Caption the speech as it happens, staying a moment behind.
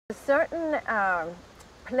A certain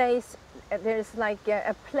place, there's like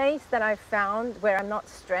a place that I found where I'm not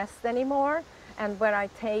stressed anymore, and where I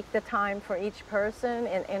take the time for each person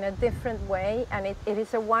in a different way, and it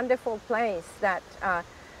is a wonderful place that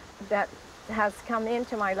that has come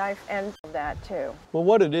into my life, and that too. Well,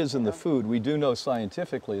 what it is in the food, we do know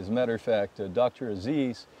scientifically. As a matter of fact, Dr.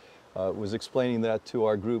 Aziz was explaining that to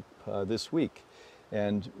our group this week.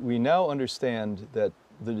 And we now understand that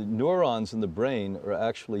the neurons in the brain are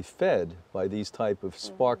actually fed by these type of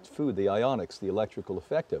sparked food, the ionics, the electrical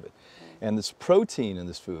effect of it. And this protein in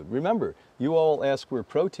this food, remember, you all ask where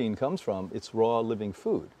protein comes from, it's raw living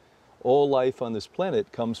food. All life on this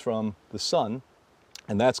planet comes from the sun,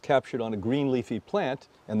 and that's captured on a green leafy plant,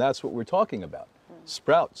 and that's what we're talking about.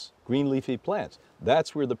 Sprouts, green leafy plants,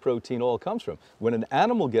 that's where the protein all comes from. When an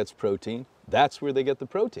animal gets protein, that's where they get the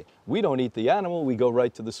protein. We don't eat the animal, we go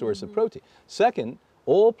right to the source of protein. Second,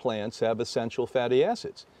 all plants have essential fatty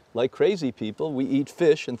acids. Like crazy people, we eat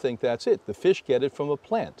fish and think that's it. The fish get it from a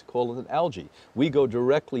plant, call it an algae. We go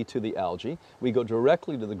directly to the algae, we go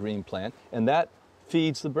directly to the green plant, and that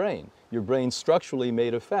feeds the brain. Your brain's structurally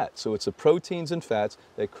made of fat, so it's the proteins and fats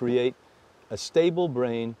that create a stable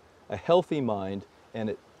brain, a healthy mind, and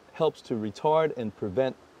it helps to retard and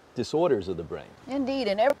prevent disorders of the brain. Indeed,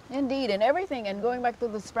 and everything, and going back to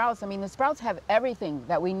the sprouts, I mean, the sprouts have everything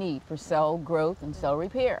that we need for cell growth and cell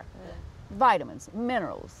repair. Vitamins,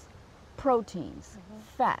 minerals, proteins,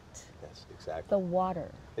 fat. Yes, exactly. The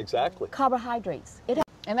water. Exactly. Carbohydrates.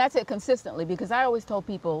 And that's it consistently, because I always told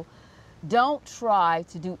people, don't try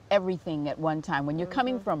to do everything at one time. When you're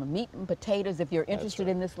coming from meat and potatoes, if you're interested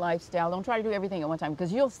in this lifestyle, don't try to do everything at one time,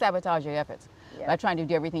 because you'll sabotage your efforts. By trying to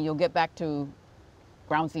do everything, you'll get back to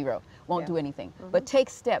ground zero, won't do anything. But take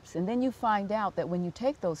steps, and then you find out that when you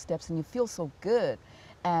take those steps and you feel so good,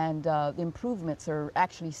 and the improvements are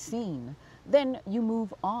actually seen, then you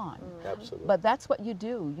move on. Absolutely. But that's what you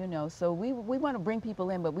do, you know. So we want to bring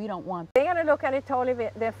people in, but we don't want. They're going to look at it totally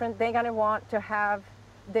different. They're going to want to have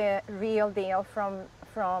the real deal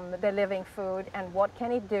from the living food, and what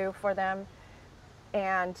can it do for them,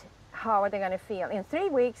 and how are they going to feel. In 3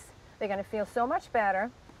 weeks, they're going to feel so much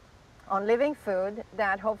better on living food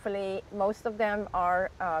that hopefully most of them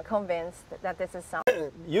are convinced that this is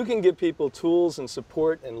something. You can give people tools and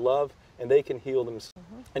support and love, and they can heal themselves.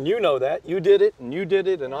 And you know that. You did it, and you did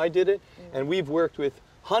it, and I did it, and we've worked with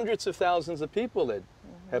hundreds of thousands of people that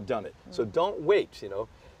have done it. So don't wait, you know.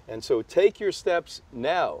 And so take your steps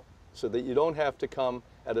now so that you don't have to come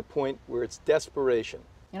at a point where it's desperation.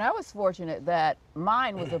 And I was fortunate that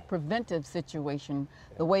mine was a preventive situation,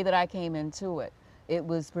 the way that I came into it. It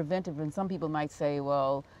was preventive, and some people might say,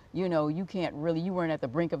 well, you know, you can't really, you weren't at the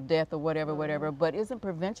brink of death or whatever, whatever, but isn't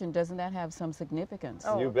prevention, doesn't that have some significance?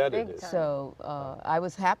 Oh, you bet it is. So I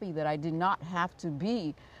was happy that I did not have to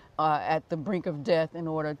be at the brink of death in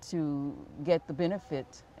order to get the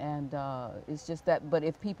benefit, and it's just that, but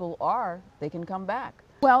if people are, they can come back.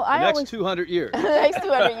 Well, The next 200 years. The next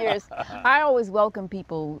 200 years. I always welcome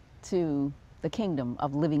people to the kingdom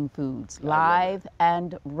of living foods, live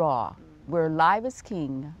and raw, where live is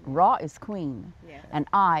king, raw is queen, and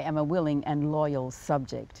I am a willing and loyal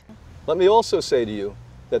subject. Let me also say to you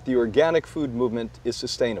that the organic food movement is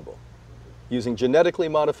sustainable. Using genetically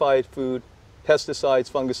modified food,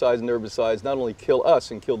 pesticides, fungicides, and herbicides not only kill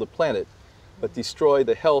us and kill the planet, but destroy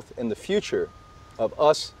the health and the future of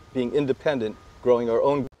us being independent, growing our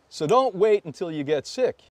own. So don't wait until you get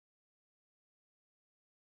sick.